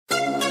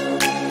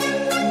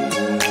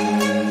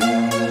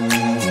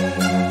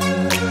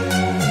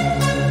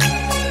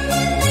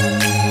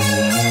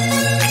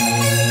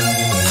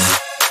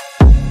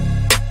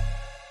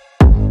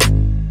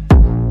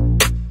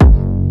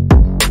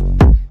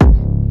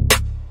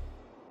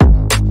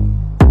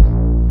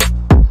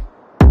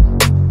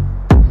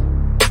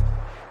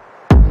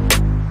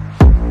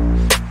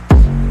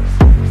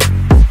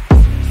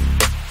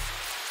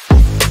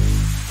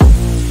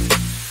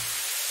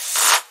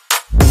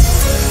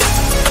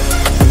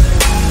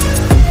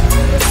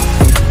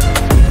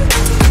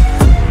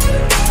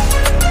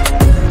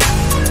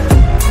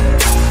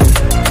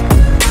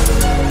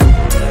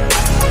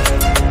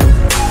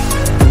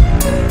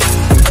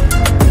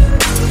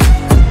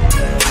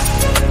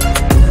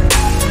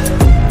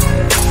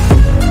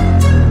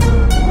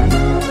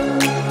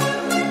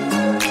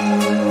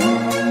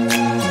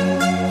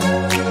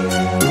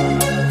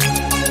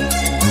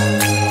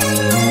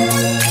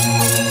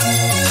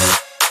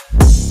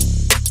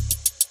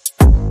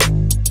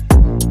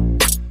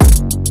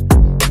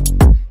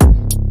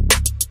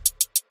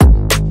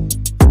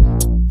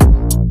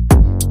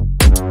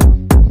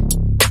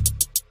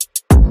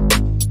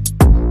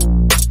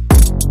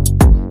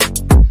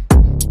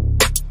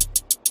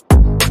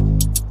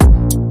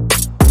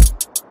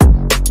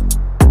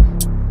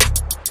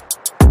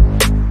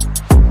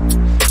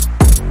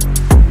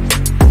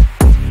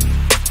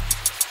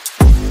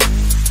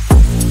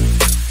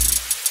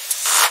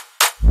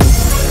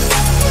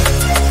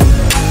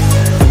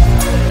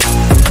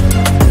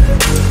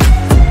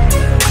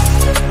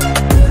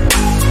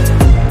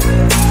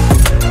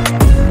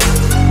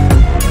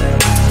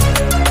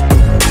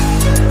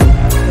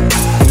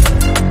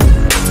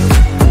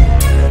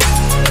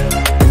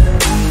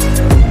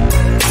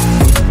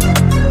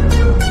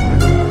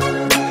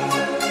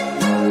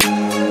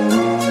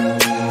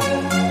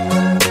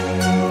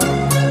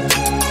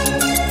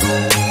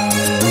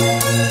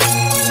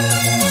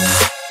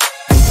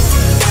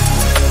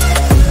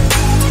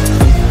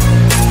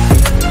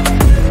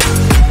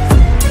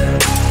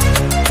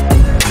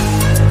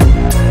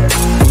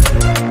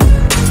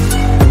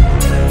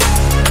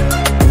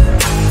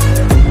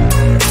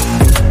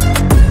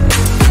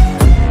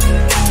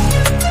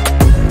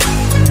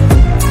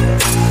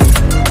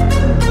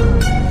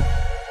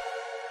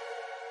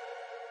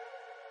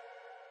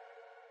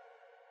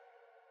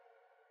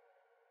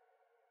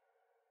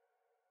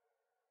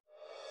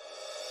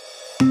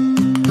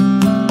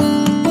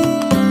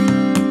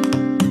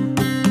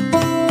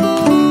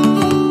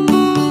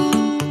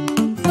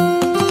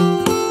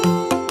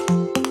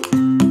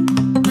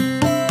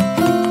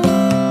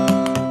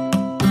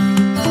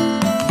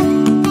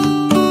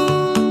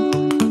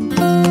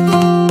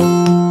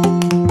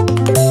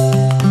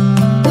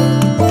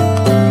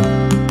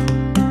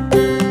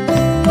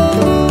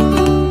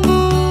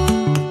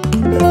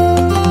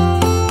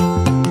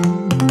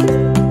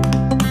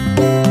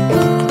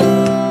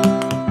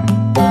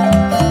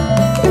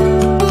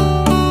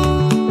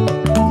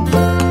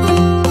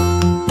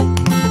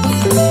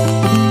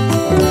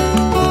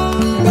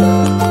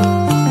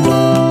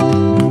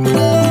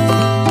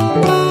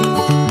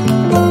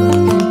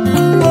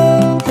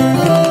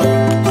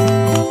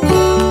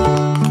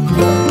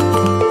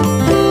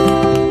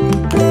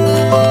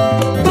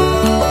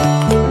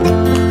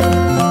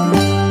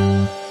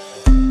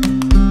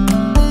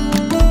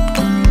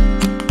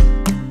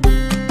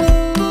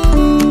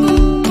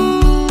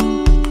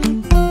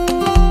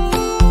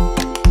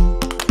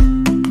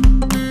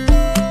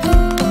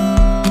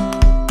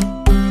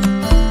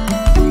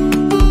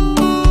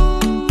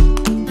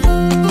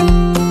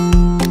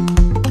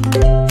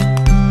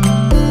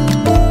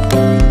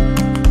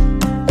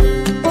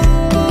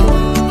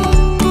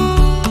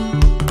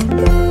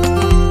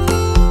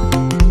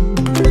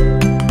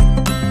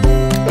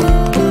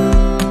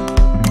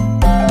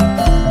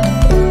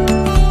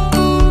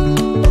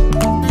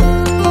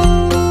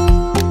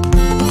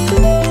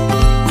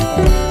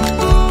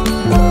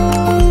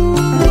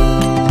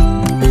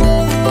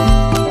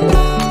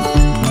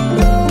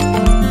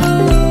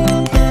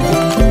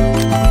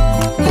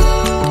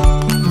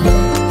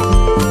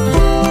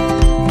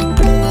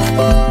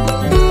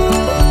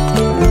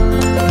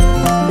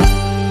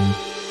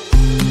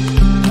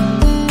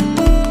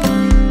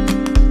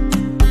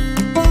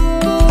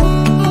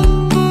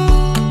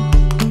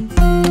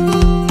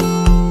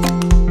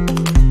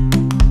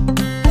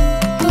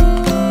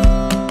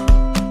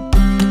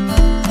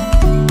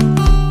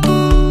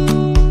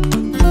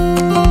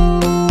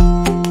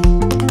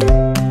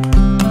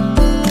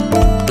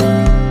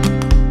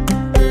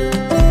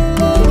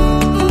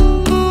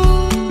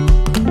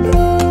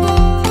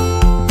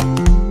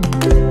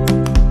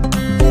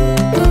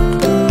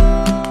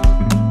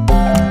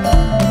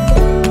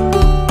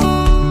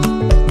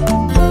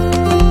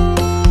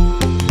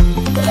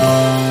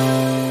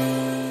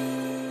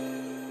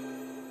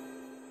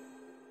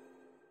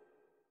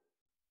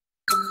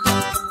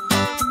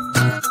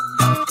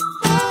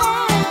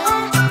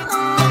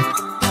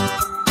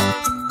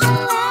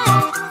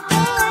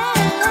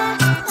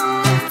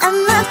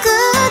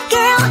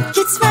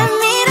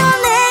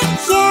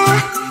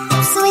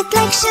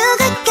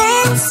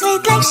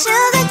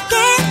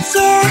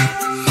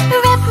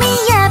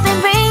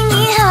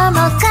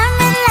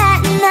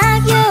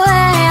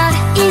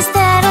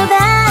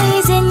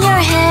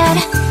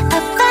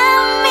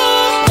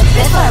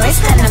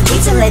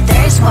like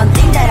there's one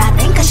thing that I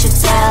think I should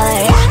tell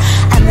her,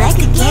 yeah. I'm like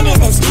the candy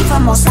that's deep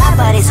from outside,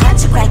 but it's hard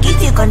to crack if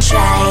you can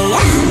try,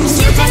 yeah.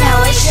 You think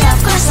I wish you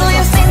have crossed all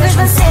your fingers,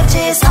 but saved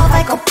yourself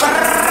like a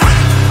brrrr.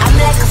 I'm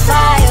like a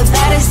fire,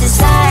 battles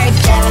desire,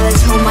 devil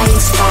is whom I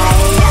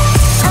inspire,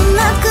 yeah. I'm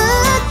a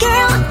good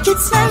girl,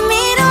 it's my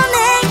middle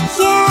name,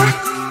 yeah.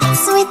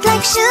 Sweet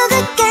like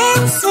sugar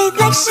cane, sweet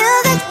like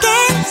sugar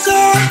cane,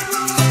 yeah.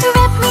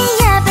 Wrap me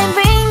up and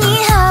bring me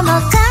home,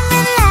 I'll come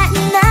and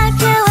lighten up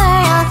your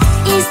world.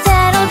 Is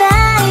that all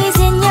that is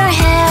in your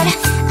head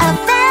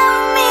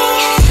about me?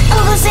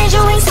 All those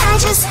angel wings I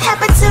just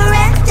happen to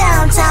rent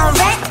downtown,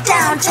 rent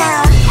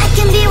downtown. I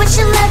can be what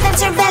you love and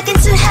turn back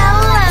into hell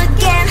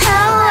again,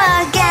 hell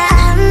again.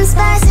 I'm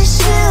spicy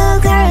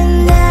sugar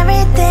and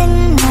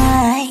everything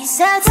nice.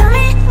 So tell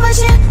me what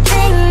you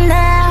think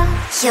now,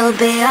 you'll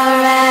be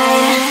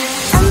alright.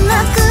 I'm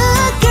a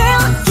good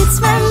girl, it's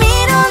my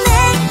middle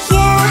name,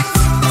 yeah.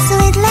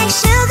 Sweet like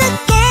sugar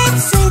cane,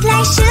 sweet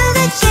like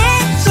sugar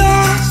cane,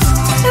 yeah.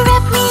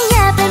 Wrap me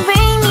up and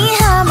bring me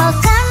home, I'll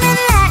come and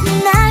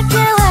lighten up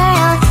your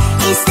world.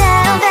 Is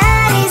that all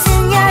that is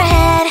in your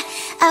head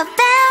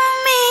about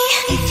me?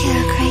 If you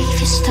agree,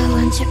 if you still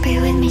want to be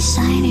with me,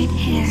 sign it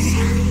here.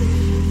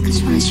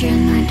 Cause once you're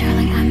mine,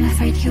 darling, I'm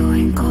afraid you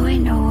ain't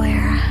going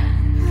nowhere.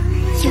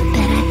 You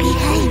better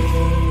behave,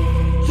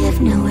 you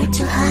have nowhere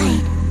to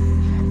hide.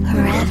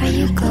 Wherever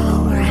you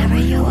go, wherever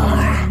you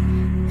are,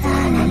 la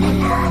la la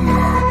la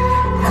la,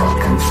 I'll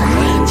come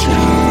find you.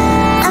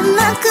 I'm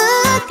a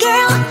good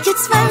girl,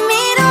 it's my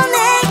middle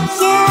name,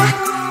 yeah.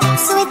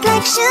 Sweet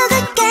like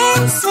sugar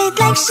cane, sweet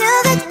like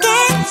sugar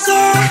cane,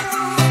 yeah.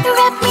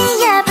 Wrap me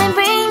up and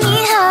bring me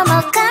home,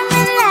 I'll come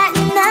and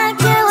lighten up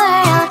your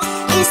world.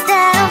 Is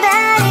that all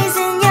that is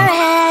in your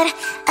head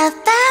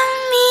about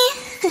me?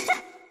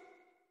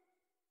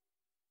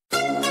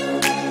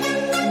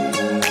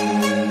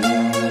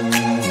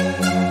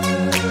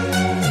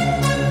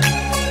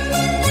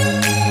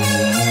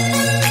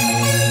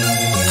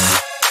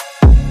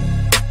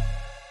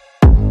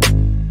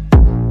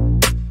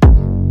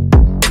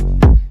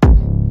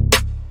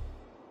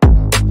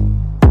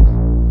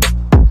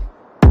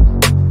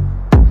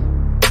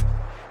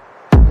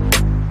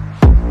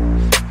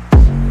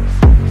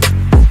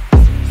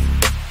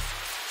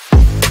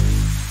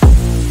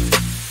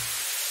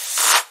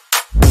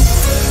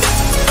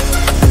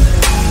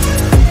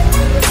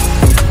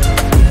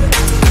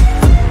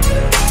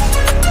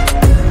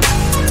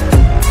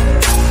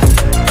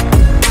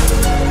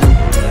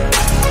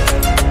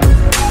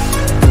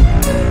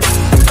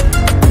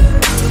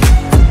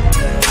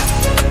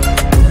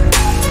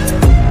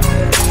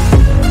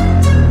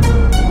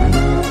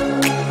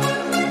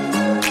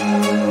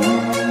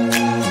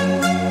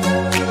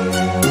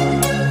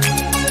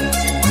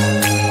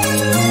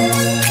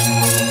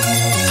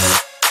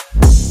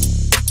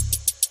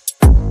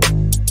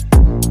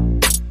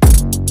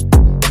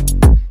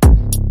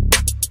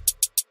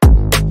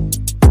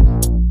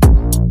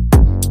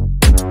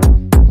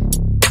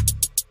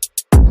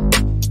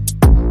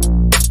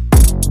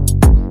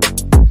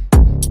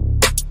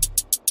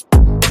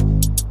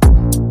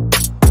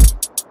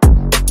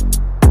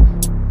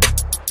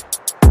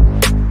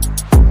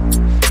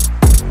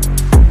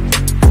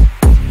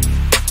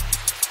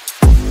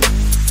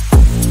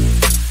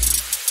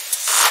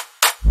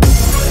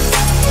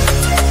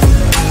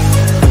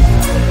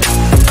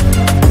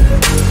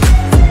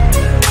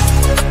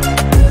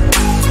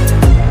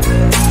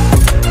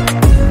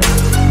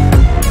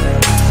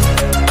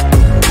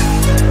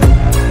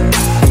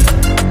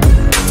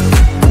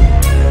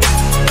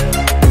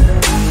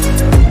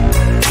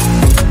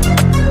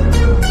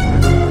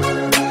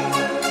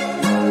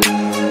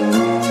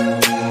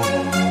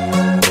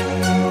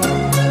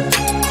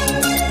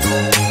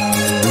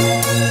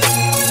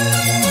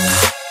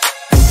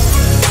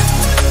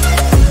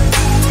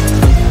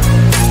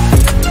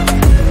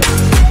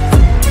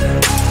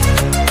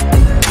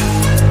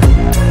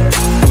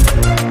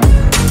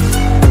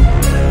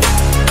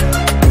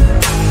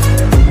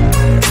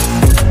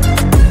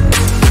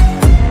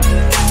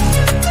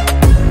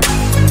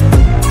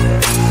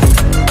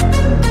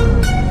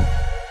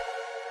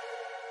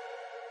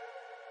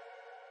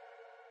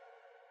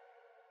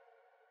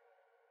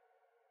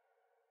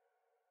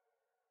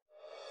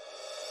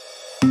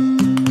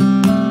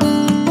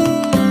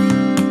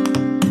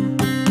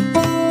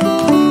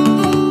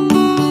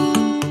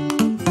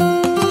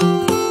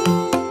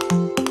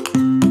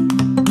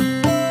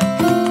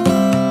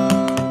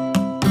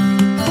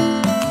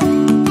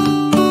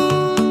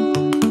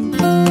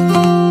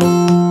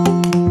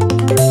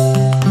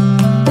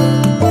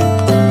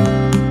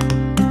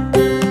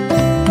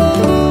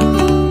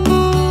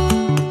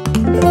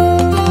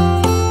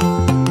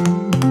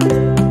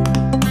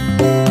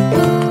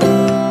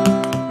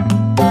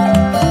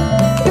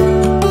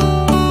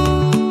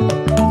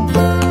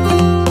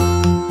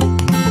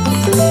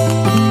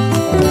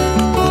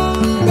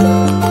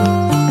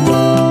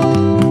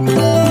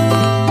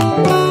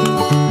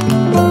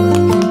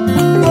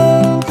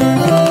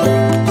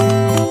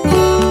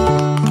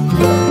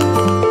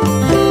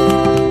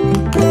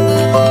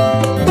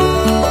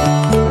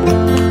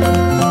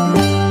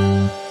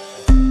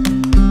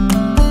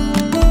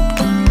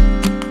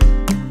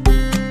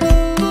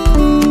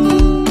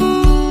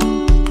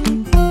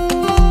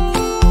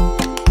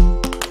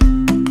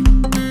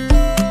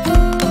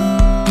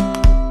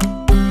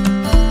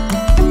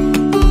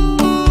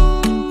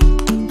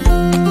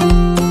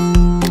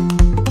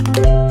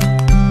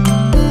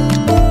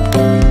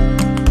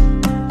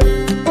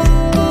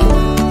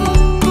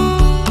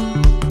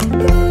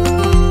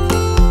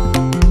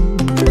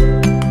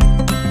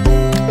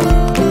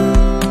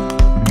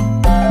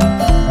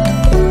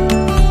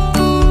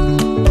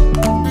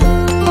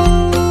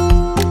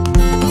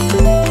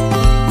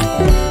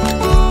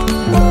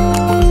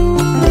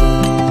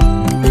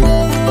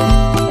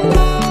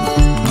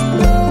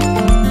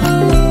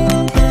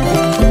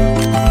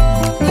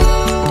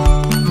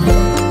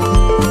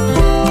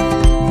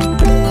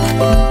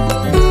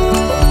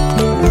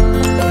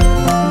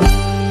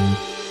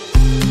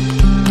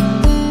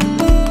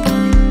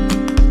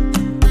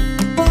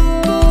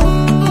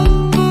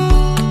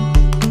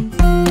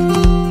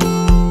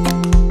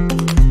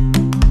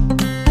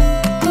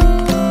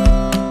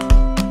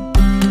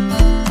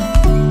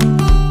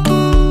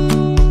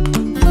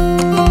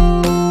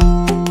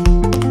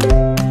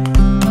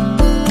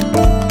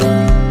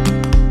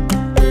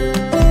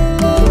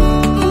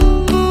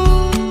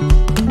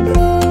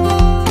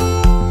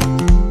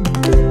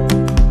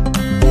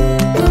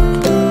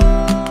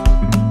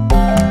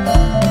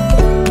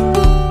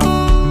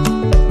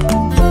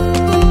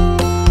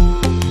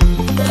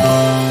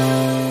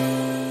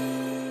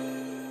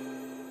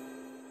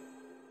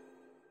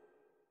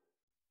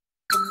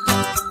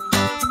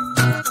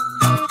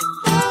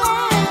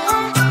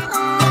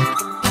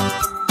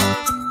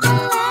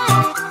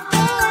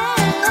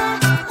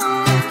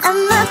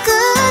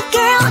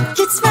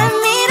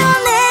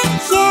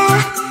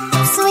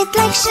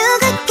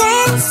 sugar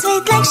cane,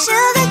 sweet like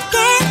sugar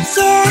cane,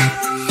 yeah.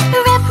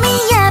 Wrap me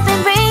up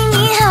and bring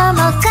me home,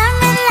 I'll come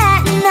and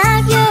lighten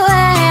up your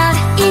world.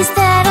 Is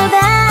that all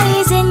that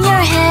is in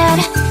your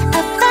head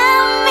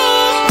about me?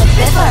 But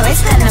before it's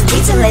gonna be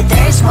too late,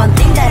 there's one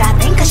thing that I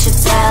think I should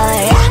tell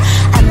her,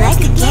 yeah. I'm like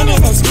the candy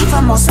that's deep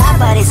from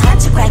outside, but it's hard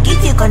to crack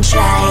if you can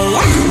try,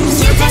 yeah.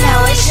 You think I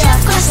wish, of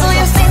course, all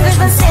your fingers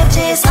when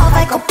safety is off,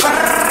 I go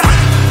brrrr.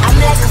 I'm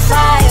like a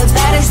fire,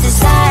 that is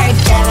desire,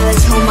 devil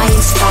is whom I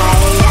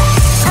inspire, yeah.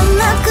 I'm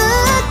a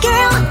good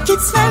girl,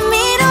 it's my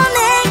middle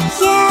name,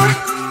 yeah.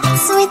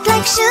 Sweet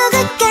like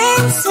sugar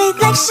cane, sweet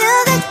like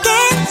sugar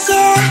cane,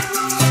 yeah.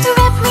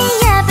 Wrap me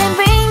up and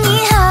bring me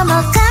home,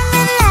 I'll come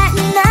and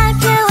lighten up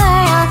your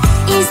world.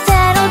 Is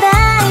that all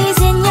that is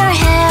in your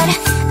head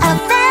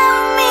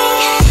about me?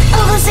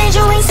 All those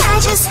angel wings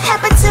I just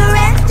happen to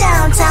rent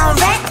downtown,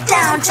 rent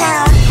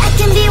downtown. I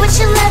can be what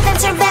you love and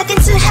turn back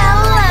into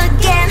hell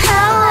again,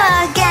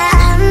 hell again.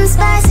 I'm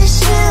spicy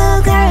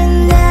sugar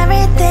and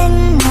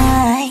everything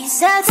nice.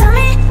 So tell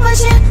me what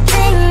you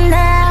think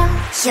now,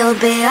 you'll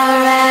be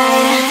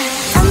alright.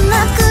 I'm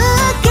a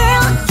good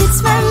girl, it's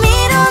my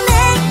middle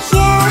name,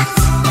 yeah.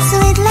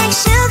 Sweet like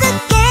sugar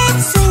cane,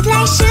 sweet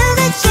like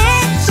sugar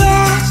cane,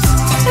 yeah.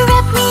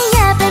 Wrap me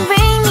up and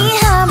bring me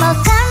home, I'll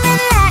come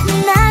and lighten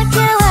up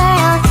your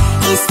world.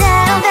 Is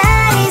that all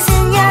that is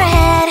in your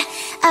head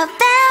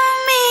about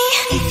me?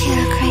 If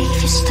you're great,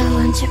 if you still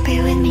want to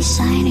be with me,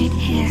 sign it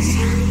here.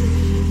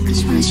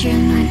 Cause once you're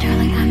mine,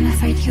 darling, I'm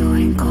afraid you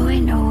ain't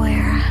going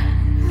nowhere.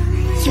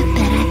 You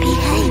better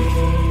behave,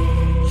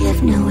 you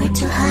have nowhere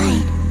to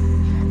hide.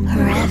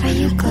 Wherever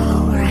you go,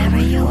 wherever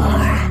you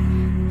are,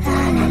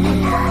 la la la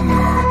la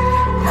la,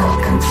 I'll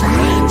come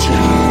find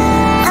you.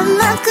 I'm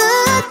a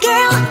good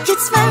girl,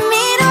 it's my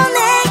middle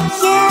name,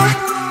 yeah.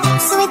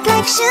 Sweet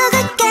like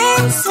sugar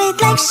cane, sweet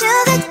like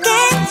sugar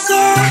cane,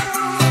 yeah.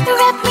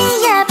 Wrap me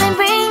up